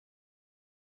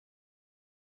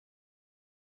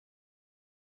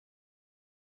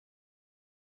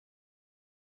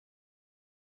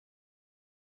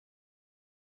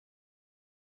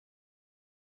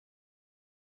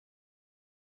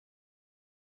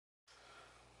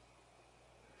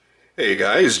Hey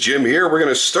guys, Jim here. We're going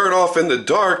to start off in the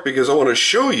dark because I want to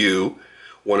show you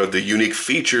one of the unique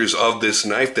features of this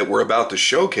knife that we're about to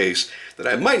showcase that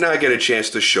I might not get a chance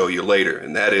to show you later,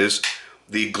 and that is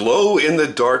the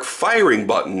glow-in-the-dark firing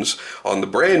buttons on the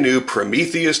brand new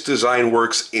Prometheus Design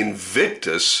Works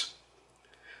Invictus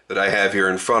that I have here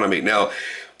in front of me. Now,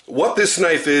 what this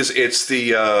knife is, it's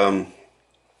the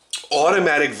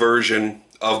automatic version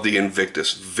of the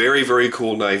Invictus. Very, very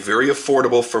cool knife, very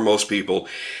affordable for most people,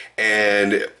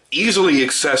 and easily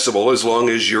accessible as long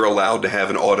as you're allowed to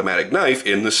have an automatic knife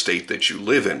in the state that you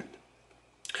live in.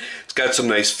 It's got some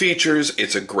nice features,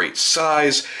 it's a great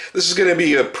size. This is going to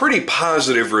be a pretty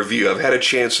positive review. I've had a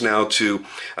chance now to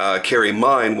carry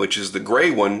mine, which is the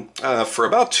gray one, for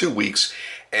about 2 weeks,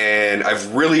 and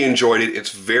I've really enjoyed it.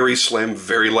 It's very slim,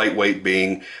 very lightweight,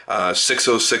 being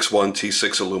 6061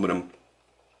 T6 aluminum.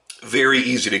 Very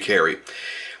easy to carry.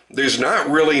 There's not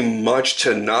really much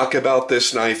to knock about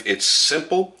this knife. It's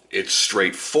simple, it's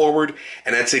straightforward,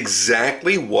 and that's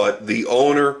exactly what the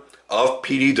owner of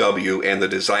PDW and the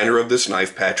designer of this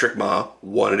knife, Patrick Ma,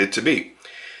 wanted it to be.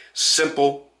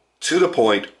 Simple, to the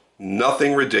point,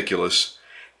 nothing ridiculous,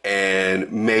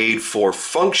 and made for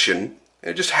function.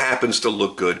 It just happens to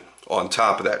look good on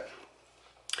top of that.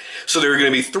 So there are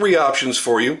going to be 3 options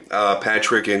for you.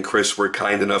 Patrick and Chris were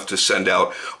kind enough to send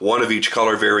out one of each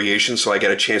color variation, so I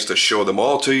got a chance to show them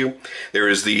all to you. There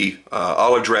is the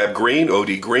olive drab green,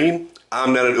 OD green.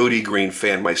 I'm not an OD green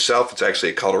fan myself. It's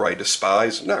actually a color I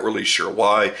despise. Not really sure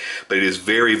why, but it is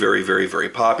very, very, very, very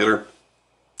popular.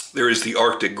 There is the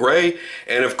Arctic Gray,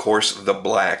 and of course the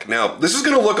black. Now, this is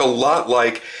going to look a lot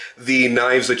like the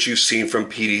knives that you've seen from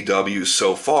PDW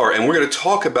so far, and we're going to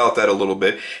talk about that a little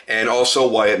bit, and also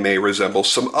why it may resemble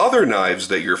some other knives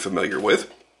that you're familiar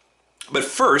with. But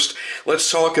first,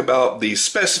 let's talk about the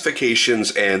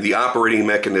specifications and the operating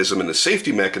mechanism and the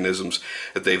safety mechanisms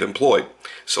that they've employed.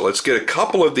 So let's get a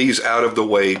couple of these out of the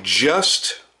way,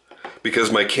 just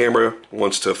because my camera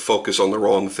wants to focus on the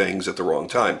wrong things at the wrong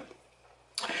time.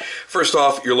 First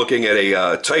off, you're looking at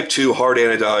a Type 2 hard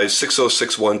anodized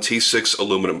 6061 T6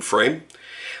 aluminum frame.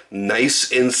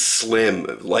 Nice and slim,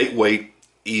 lightweight,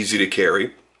 easy to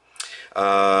carry.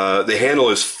 The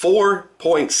handle is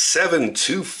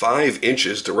 4.725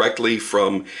 inches directly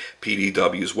from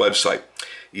PDW's website.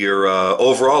 Your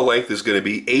overall length is going to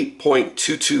be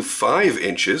 8.225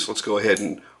 inches. Let's go ahead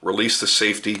and release the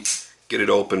safety, get it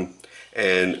open,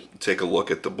 and take a look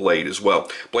at the blade as well.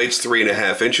 Blade's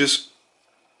 3.5 inches.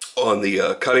 On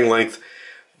the cutting length.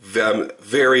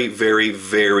 Very, very,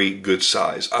 very good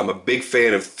size. I'm a big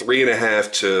fan of 3.5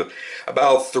 to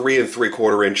about 3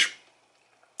 3/4 inch.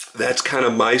 That's kind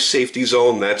of my safety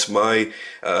zone. That's my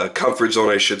comfort zone,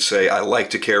 I should say. I like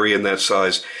to carry in that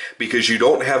size because you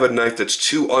don't have a knife that's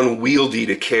too unwieldy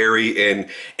to carry in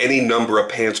any number of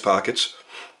pants pockets.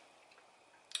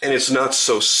 And it's not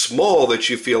so small that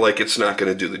you feel like it's not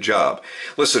going to do the job.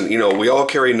 Listen, you know, we all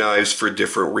carry knives for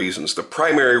different reasons. The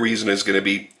primary reason is going to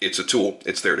be it's a tool.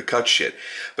 It's there to cut shit.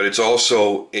 But it's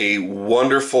also a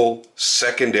wonderful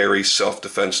secondary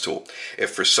self-defense tool.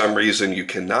 If for some reason you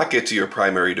cannot get to your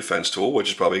primary defense tool, which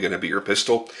is probably going to be your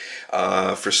pistol,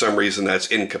 for some reason that's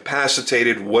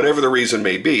incapacitated, whatever the reason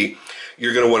may be,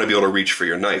 you're going to want to be able to reach for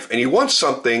your knife. And you want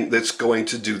something that's going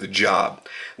to do the job,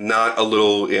 not a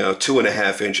little,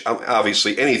 2.5 inch.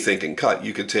 Obviously, anything can cut.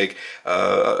 You could take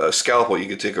a scalpel, you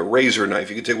could take a razor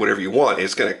knife, you could take whatever you want.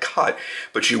 It's going to cut,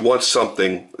 but you want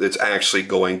something that's actually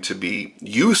going to be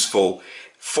useful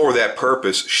for that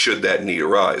purpose should that need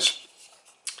arise.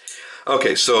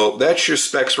 Okay, so that's your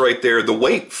specs right there. The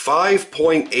weight,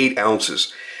 5.8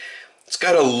 ounces. It's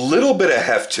got a little bit of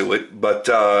heft to it, but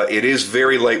it is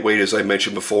very lightweight, as I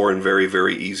mentioned before, and very,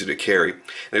 very easy to carry.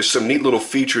 There's some neat little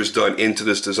features done into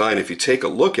this design. If you take a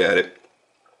look at it,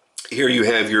 here you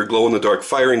have your glow-in-the-dark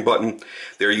firing button.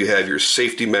 There you have your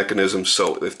safety mechanism.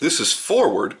 So if this is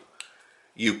forward,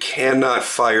 you cannot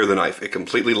fire the knife. It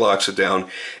completely locks it down.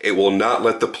 It will not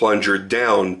let the plunger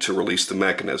down to release the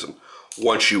mechanism.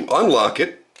 Once you unlock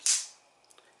it,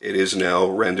 it is now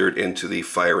rendered into the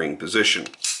firing position.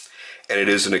 And it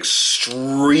is an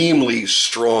extremely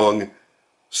strong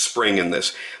spring in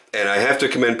this. And I have to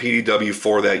commend PDW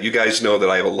for that. You guys know that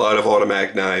I have a lot of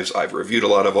automatic knives. I've reviewed a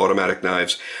lot of automatic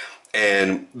knives.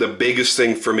 And the biggest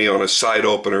thing for me on a side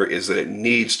opener is that it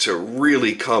needs to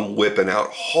really come whipping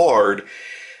out hard.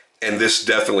 And this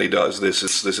definitely does. This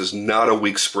is not a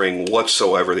weak spring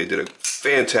whatsoever. They did a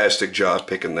fantastic job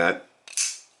picking that.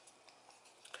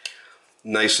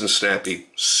 Nice and snappy,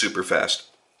 super fast.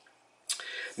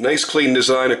 Nice clean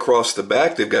design across the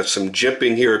back. They've got some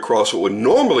jimping here across what would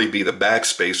normally be the back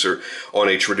spacer on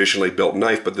a traditionally built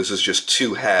knife, but this is just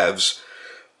 2 halves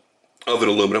of an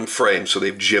aluminum frame. So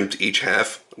they've jimped each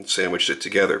half and sandwiched it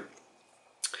together.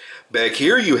 Back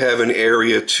here you have an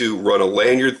area to run a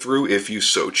lanyard through if you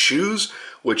so choose,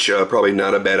 which probably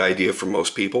not a bad idea for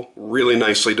most people. Really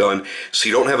nicely done, so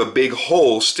you don't have a big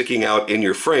hole sticking out in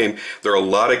your frame. There are a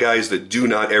lot of guys that do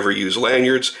not ever use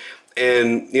lanyards,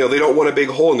 and you know, they don't want a big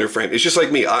hole in their frame. It's just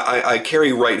like me. I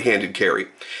carry right-handed carry,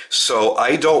 so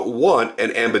I don't want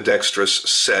an ambidextrous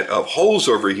set of holes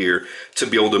over here to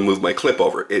be able to move my clip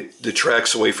over. It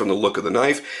detracts away from the look of the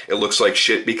knife. It looks like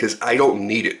shit because I don't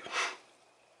need it.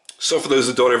 So for those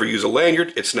that don't ever use a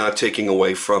lanyard, it's not taking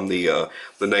away from the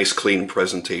nice clean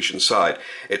presentation side.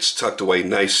 It's tucked away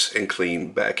nice and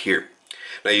clean back here.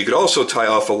 Now you could also tie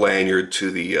off a lanyard to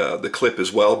the clip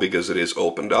as well because it is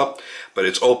opened up, but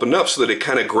it's opened up so that it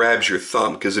kind of grabs your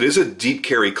thumb because it is a deep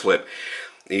carry clip.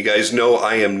 You guys know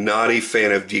I am not a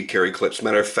fan of deep carry clips.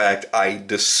 Matter of fact, I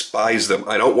despise them.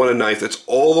 I don't want a knife that's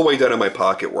all the way down in my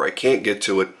pocket where I can't get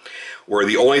to it, where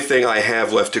the only thing I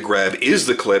have left to grab is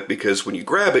the clip, because when you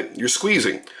grab it, you're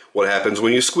squeezing. What happens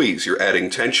when you squeeze? You're adding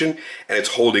tension, and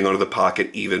it's holding onto the pocket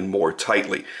even more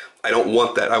tightly. I don't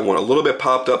want that. I want a little bit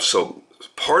popped up so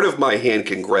part of my hand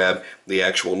can grab the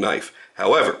actual knife.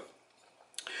 However,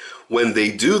 when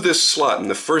they do this slot, and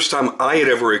the first time I had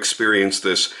ever experienced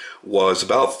this was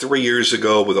about 3 years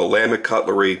ago with a Lamech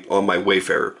cutlery on my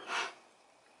Wayfarer.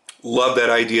 Love that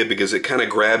idea because it kind of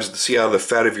grabs, see how the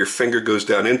fat of your finger goes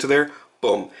down into there?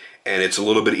 Boom. And it's a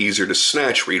little bit easier to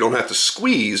snatch where you don't have to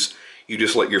squeeze, you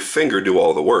just let your finger do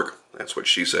all the work. That's what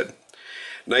she said.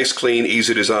 Nice, clean,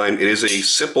 easy design. It is a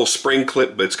simple spring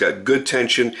clip, but it's got good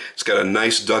tension. It's got a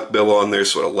nice duck bill on there,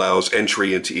 so it allows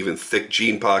entry into even thick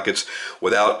jean pockets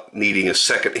without needing a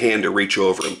second hand to reach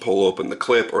over and pull open the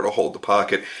clip or to hold the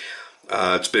pocket.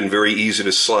 It's been very easy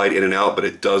to slide in and out, but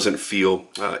it doesn't feel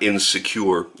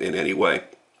insecure in any way.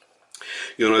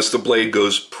 You'll notice the blade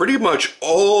goes pretty much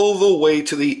all the way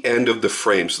to the end of the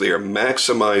frame, so they are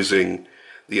maximizing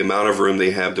the amount of room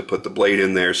they have to put the blade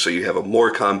in there, so you have a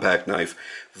more compact knife.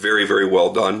 Very, very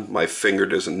well done. My finger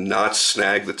does not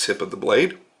snag the tip of the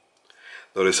blade.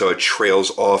 Notice how it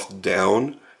trails off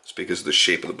down. It's because of the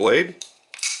shape of the blade,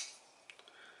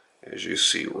 as you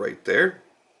see right there.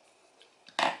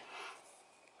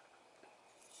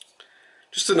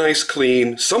 Just a nice,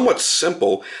 clean, somewhat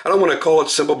simple. I don't want to call it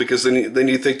simple because then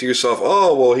you think to yourself,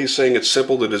 oh, well, he's saying it's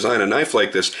simple to design a knife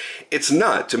like this. It's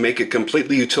not. To make it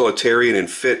completely utilitarian and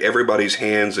fit everybody's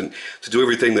hands and to do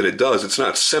everything that it does, it's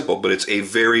not simple, but it's a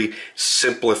very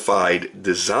simplified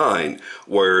design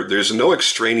where there's no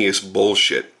extraneous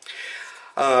bullshit.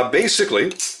 Basically,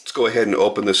 let's go ahead and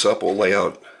open this up. We'll lay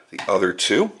out the other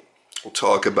two. We'll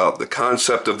talk about the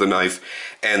concept of the knife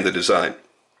and the design.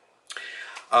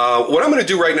 What I'm going to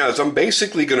do right now is I'm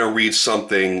basically going to read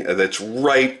something that's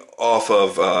right off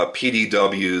of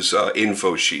PDW's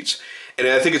info sheets. And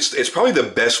I think it's probably the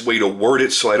best way to word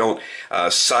it so I don't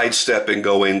sidestep and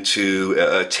go into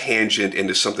a tangent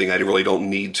into something I really don't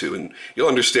need to. And you'll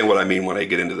understand what I mean when I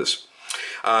get into this.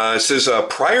 It says,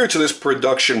 prior to this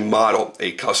production model,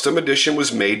 a custom edition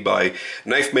was made by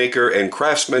knife maker and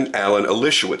craftsman Alan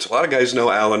Elishewitz. A lot of guys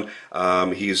know Alan.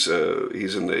 He's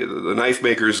in the Knife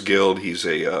Makers Guild. He's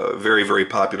a very, very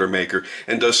popular maker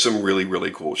and does some really, really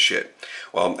cool shit.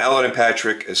 Well, Alan and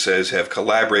Patrick, it says, have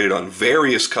collaborated on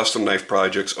various custom knife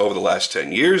projects over the last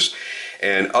 10 years,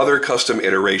 and other custom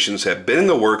iterations have been in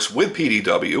the works with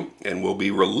PDW and will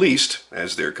be released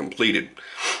as they're completed.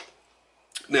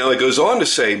 Now, it goes on to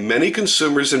say, many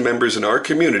consumers and members in our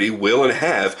community will and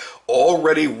have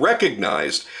already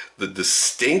recognized the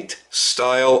distinct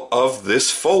style of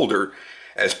this folder,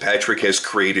 as Patrick has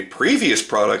created previous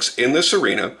products in this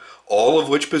arena, all of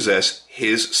which possess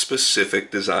his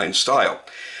specific design style.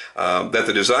 That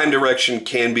the design direction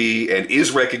can be and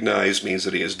is recognized means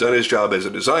that he has done his job as a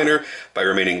designer by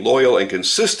remaining loyal and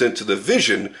consistent to the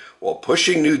vision while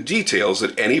pushing new details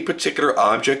at any particular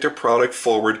object or product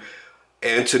forward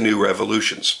and to new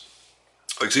revolutions.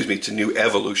 Excuse me, to new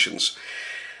evolutions.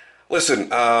 Listen,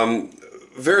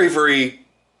 very, very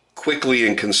quickly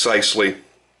and concisely,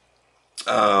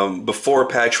 before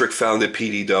Patrick founded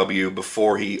PDW,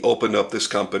 before he opened up this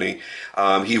company,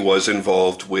 he was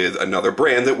involved with another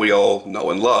brand that we all know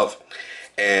and love.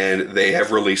 And they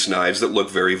have released knives that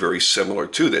look very, very similar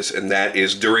to this. And that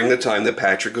is during the time that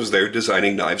Patrick was there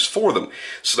designing knives for them.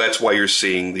 So that's why you're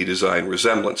seeing the design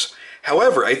resemblance.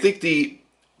 However, I think the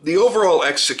overall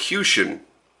execution,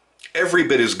 every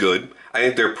bit as good. I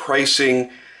think their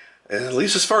pricing, at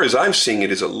least as far as I'm seeing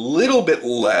it, is a little bit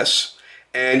less,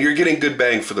 and you're getting good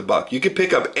bang for the buck. You could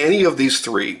pick up any of these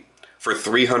three for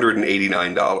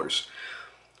 $389.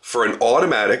 For an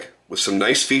automatic with some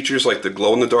nice features like the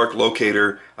glow-in-the-dark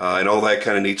locator and all that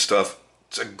kind of neat stuff.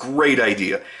 It's a great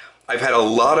idea. I've had a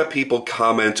lot of people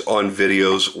comment on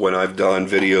videos when I've done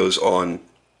videos on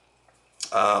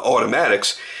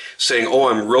automatics saying, oh,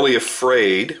 I'm really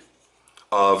afraid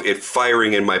of it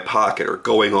firing in my pocket or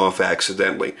going off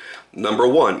accidentally. Number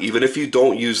one, even if you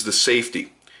don't use the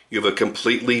safety, you have a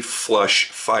completely flush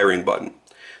firing button.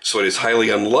 So it is highly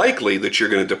unlikely that you're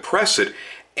going to depress it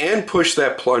and push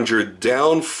that plunger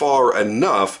down far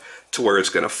enough to where it's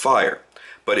going to fire.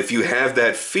 But if you have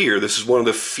that fear, this is one of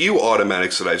the few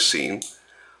automatics that I've seen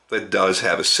that does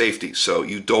have a safety, so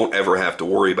you don't ever have to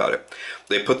worry about it.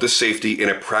 They put the safety in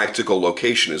a practical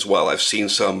location as well. I've seen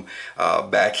some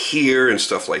back here and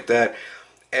stuff like that.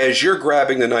 As you're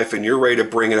grabbing the knife and you're ready to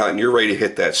bring it out and you're ready to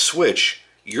hit that switch,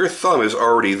 your thumb is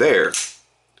already there.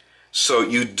 So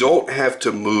you don't have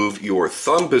to move your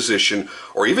thumb position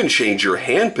or even change your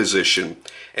hand position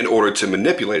in order to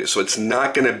manipulate it. So it's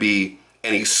not going to be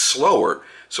any slower.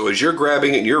 So as you're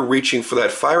grabbing it and you're reaching for that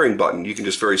firing button, you can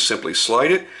just very simply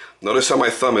slide it. Notice how my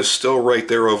thumb is still right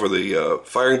there over the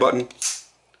firing button,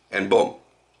 and boom.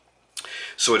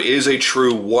 So it is a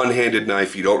true one-handed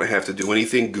knife. You don't have to do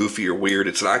anything goofy or weird.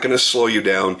 It's not going to slow you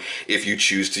down if you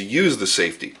choose to use the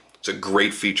safety. It's a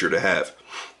great feature to have.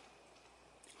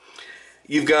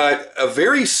 You've got a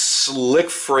very slick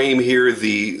frame here.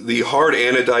 The hard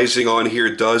anodizing on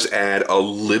here does add a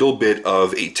little bit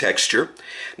of a texture.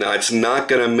 Now, it's not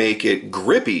going to make it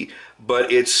grippy, but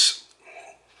it's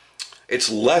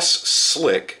less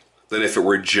slick than if it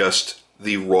were just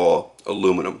the raw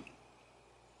aluminum.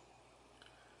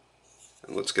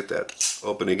 And let's get that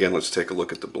open again. Let's take a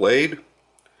look at the blade.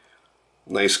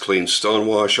 Nice clean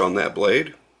stonewash on that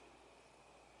blade.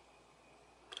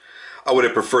 I would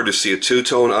have preferred to see a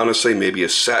two-tone, honestly, maybe a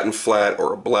satin flat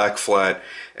or a black flat,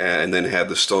 and then have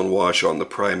the stonewash on the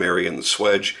primary and the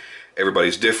swedge.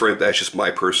 Everybody's different. That's just my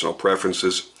personal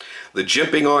preferences. The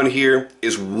jimping on here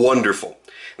is wonderful.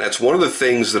 That's one of the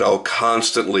things that I'll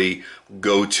constantly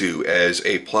go to as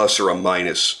a plus or a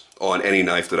minus on any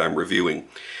knife that I'm reviewing.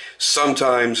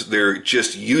 Sometimes they're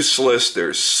just useless,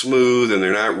 they're smooth, and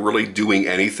they're not really doing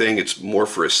anything. It's more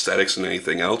for aesthetics than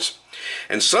anything else.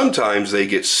 And sometimes they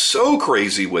get so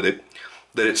crazy with it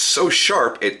that it's so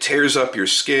sharp it tears up your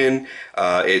skin,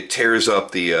 it tears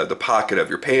up the pocket of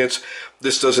your pants.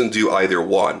 This doesn't do either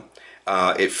one.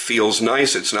 It feels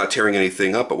nice, it's not tearing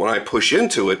anything up, but when I push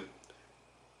into it,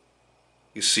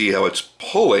 you see how it's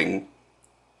pulling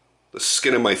the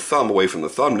skin of my thumb away from the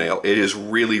thumbnail. It is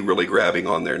really, really grabbing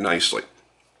on there nicely.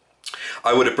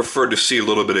 I would have preferred to see a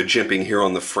little bit of jimping here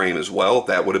on the frame as well.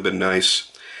 That would have been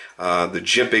nice. The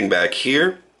jimping back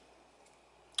here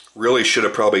really should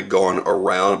have probably gone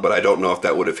around, but I don't know if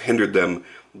that would have hindered them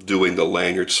doing the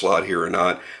lanyard slot here or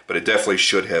not. But it definitely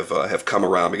should have come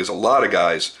around, because a lot of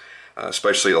guys,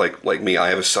 especially like me, I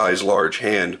have a size large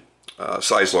hand,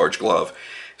 size large glove,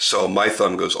 so my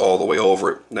thumb goes all the way over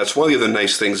it. And that's one of the other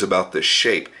nice things about this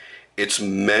shape. It's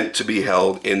meant to be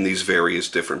held in these various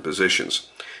different positions.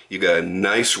 You've got a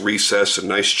nice recess, a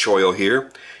nice choil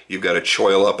here. You've got a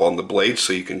choil up on the blade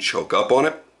so you can choke up on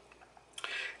it.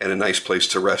 And a nice place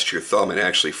to rest your thumb. It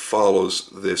actually follows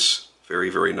this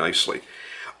very, very nicely.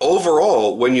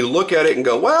 Overall, when you look at it and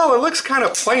go, well, it looks kind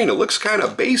of plain, it looks kind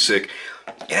of basic,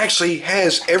 it actually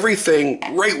has everything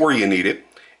right where you need it.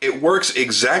 It works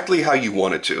exactly how you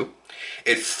want it to.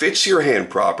 It fits your hand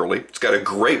properly. It's got a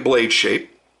great blade shape.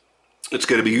 It's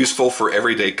going to be useful for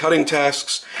everyday cutting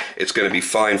tasks. It's going to be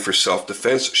fine for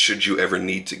self-defense should you ever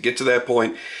need to get to that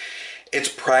point. It's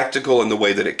practical in the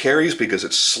way that it carries because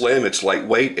it's slim, it's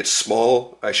lightweight, it's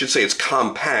small. I should say it's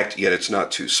compact, yet it's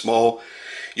not too small.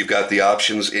 You've got the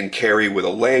options in carry with a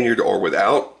lanyard or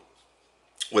without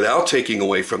taking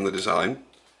away from the design.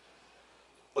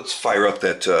 Let's fire up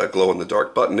that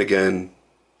glow-in-the-dark button again.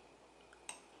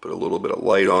 Put a little bit of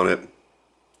light on it.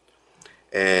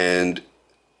 And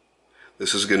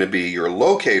this is going to be your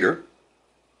locator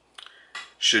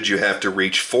should you have to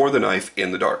reach for the knife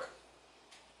in the dark.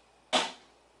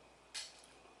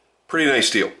 Pretty nice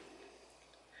deal.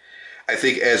 I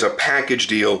think as a package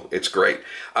deal, it's great.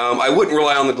 I wouldn't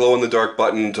rely on the glow-in-the-dark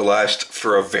button to last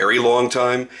for a very long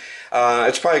time.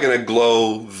 It's probably going to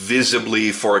glow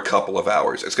visibly for a couple of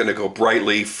hours. It's going to go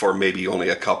brightly for maybe only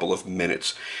a couple of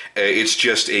minutes. It's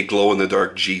just a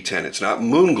glow-in-the-dark G10. It's not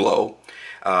moon glow.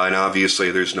 And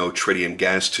obviously there's no tritium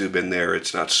gas tube in there.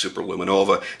 It's not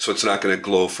superluminova, so it's not going to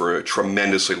glow for a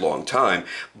tremendously long time.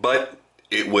 But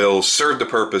it will serve the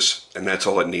purpose, and that's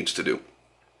all it needs to do.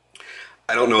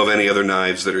 I don't know of any other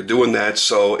knives that are doing that,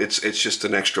 so it's just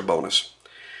an extra bonus.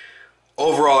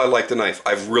 Overall, I like the knife.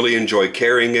 I've really enjoyed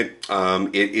carrying it.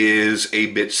 It is a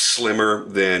bit slimmer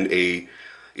than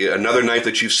another knife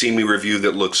that you've seen me review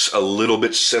that looks a little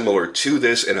bit similar to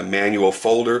this in a manual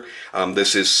folder.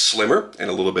 This is slimmer and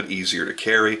a little bit easier to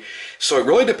carry. So it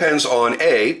really depends on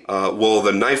will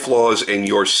the knife laws in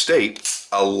your state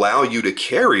allow you to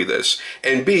carry this?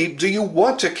 And B, do you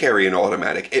want to carry an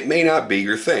automatic? It may not be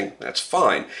your thing. That's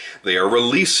fine. They are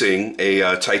releasing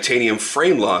a titanium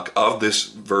frame lock of this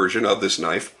version of this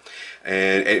knife,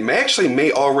 and it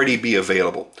may already be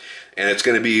available. And it's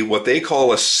going to be what they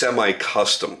call a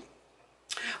semi-custom.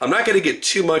 I'm not going to get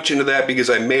too much into that because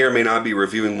I may or may not be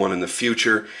reviewing one in the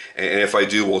future. And if I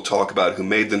do, we'll talk about who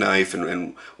made the knife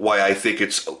and why I think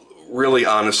it's really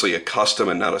honestly a custom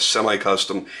and not a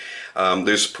semi-custom.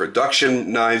 There's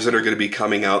production knives that are going to be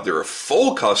coming out. There are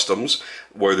full customs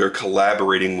where they're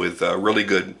collaborating with really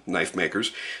good knife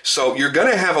makers. So you're going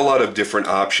to have a lot of different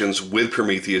options with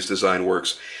Prometheus Design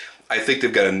Works. I think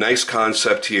they've got a nice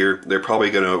concept here. They're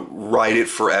probably going to ride it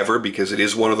forever because it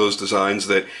is one of those designs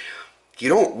that you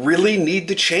don't really need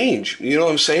to change. You know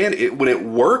what I'm saying? When it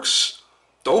works,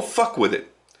 don't fuck with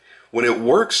it. When it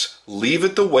works, leave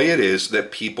it the way it is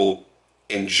that people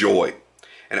enjoy.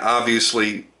 And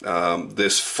obviously,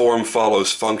 this form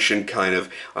follows function kind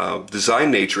of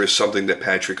design nature is something that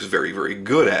Patrick's very, very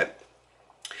good at.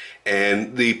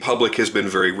 And the public has been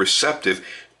very receptive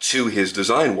to his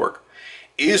design work.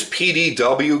 Is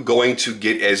PDW going to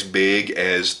get as big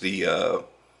as the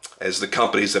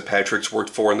companies that Patrick's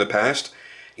worked for in the past?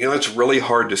 You know, it's really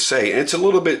hard to say, and it's a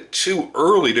little bit too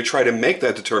early to try to make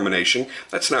that determination.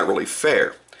 That's not really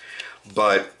fair.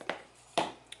 But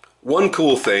one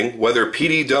cool thing, whether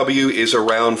PDW is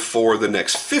around for the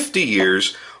next 50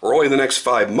 years or only the next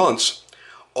 5 months,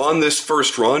 on this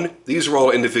first run, these are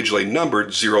all individually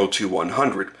numbered 0 to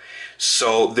 100.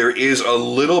 So there is a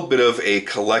little bit of a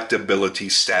collectability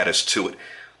status to it.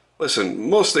 Listen,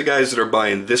 most of the guys that are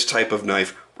buying this type of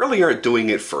knife really aren't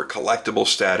doing it for collectible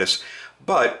status,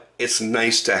 but it's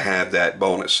nice to have that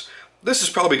bonus. This is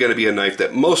probably going to be a knife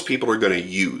that most people are going to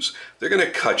use. They're going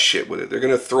to cut shit with it. They're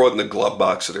going to throw it in the glove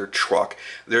box of their truck.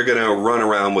 They're going to run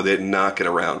around with it and knock it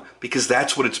around because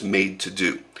that's what it's made to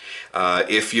do.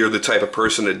 If you're the type of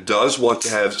person that does want to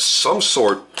have some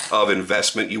sort of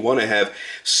investment, you want to have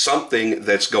something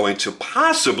that's going to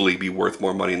possibly be worth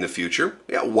more money in the future,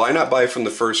 yeah, why not buy from the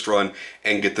first run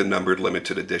and get the numbered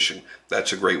limited edition?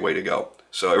 That's a great way to go.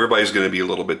 So everybody's going to be a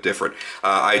little bit different.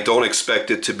 I don't expect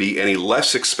it to be any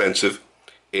less expensive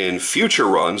in future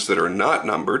runs that are not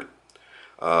numbered.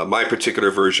 My particular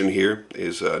version here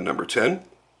is number 10.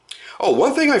 Oh,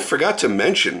 one thing I forgot to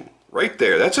mention right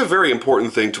there, that's a very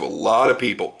important thing to a lot of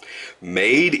people.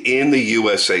 Made in the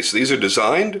USA. So these are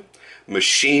designed,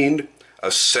 machined,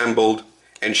 assembled,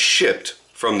 and shipped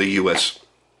from the US.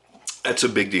 That's a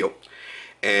big deal.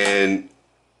 And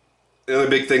another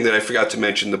big thing that I forgot to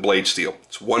mention, the blade steel.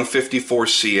 It's 154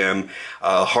 cm,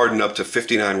 hardened up to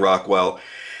 59 Rockwell.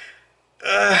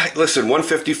 Listen,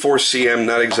 154 cm,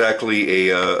 not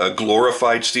exactly a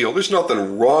glorified steel. There's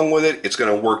nothing wrong with it. It's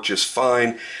going to work just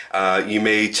fine. You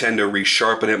may tend to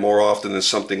resharpen it more often than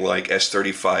something like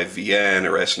S35VN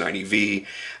or S90V.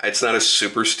 It's not a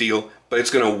super steel, but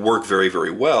it's going to work very,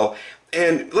 very well.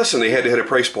 And listen, they had to hit a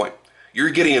price point.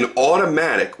 You're getting an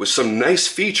automatic with some nice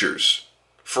features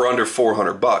for under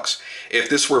 400 bucks. If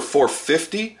this were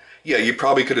 450, yeah, you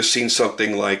probably could have seen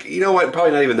something like, you know what,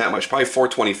 probably not even that much, probably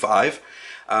 425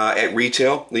 at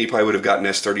retail. Then you probably would have gotten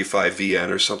S35VN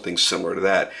or something similar to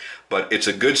that. But it's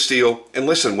a good steel. And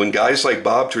listen, when guys like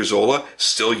Bob Terzola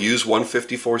still use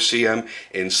 154 cm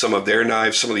in some of their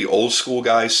knives, some of the old school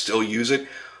guys still use it,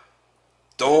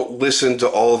 don't listen to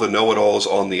all the know-it-alls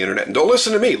on the internet. And don't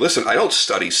listen to me. Listen, I don't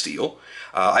study steel.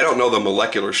 I don't know the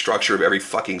molecular structure of every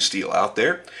fucking steel out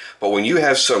there. But when you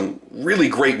have some really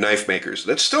great knife makers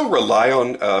that still rely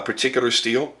on a particular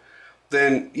steel,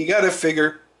 then you got to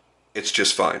figure it's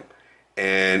just fine.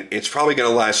 And it's probably going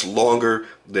to last longer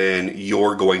than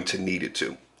you're going to need it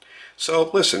to.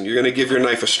 So listen, you're going to give your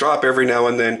knife a strop every now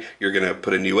and then. You're going to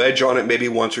put a new edge on it maybe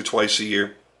once or twice a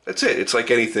year. That's it. It's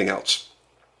like anything else.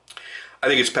 I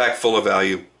think it's packed full of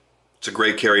value. It's a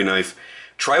great carry knife.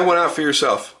 Try one out for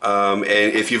yourself. And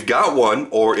if you've got one,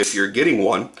 or if you're getting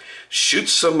one, shoot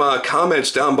some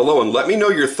comments down below and let me know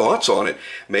your thoughts on it.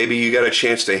 Maybe you got a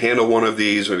chance to handle one of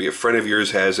these, maybe a friend of yours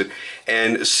has it,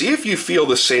 and see if you feel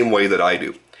the same way that I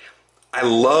do. I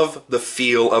love the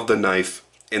feel of the knife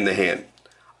in the hand.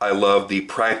 I love the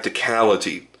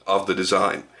practicality of the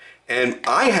design. And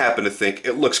I happen to think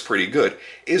it looks pretty good.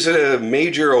 Is it a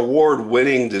major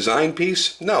award-winning design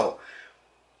piece? No.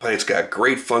 But it's got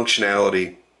great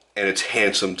functionality, and it's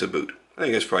handsome to boot. I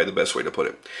think that's probably the best way to put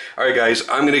it. All right, guys,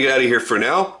 I'm going to get out of here for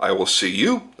now. I will see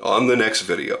you on the next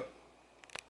video.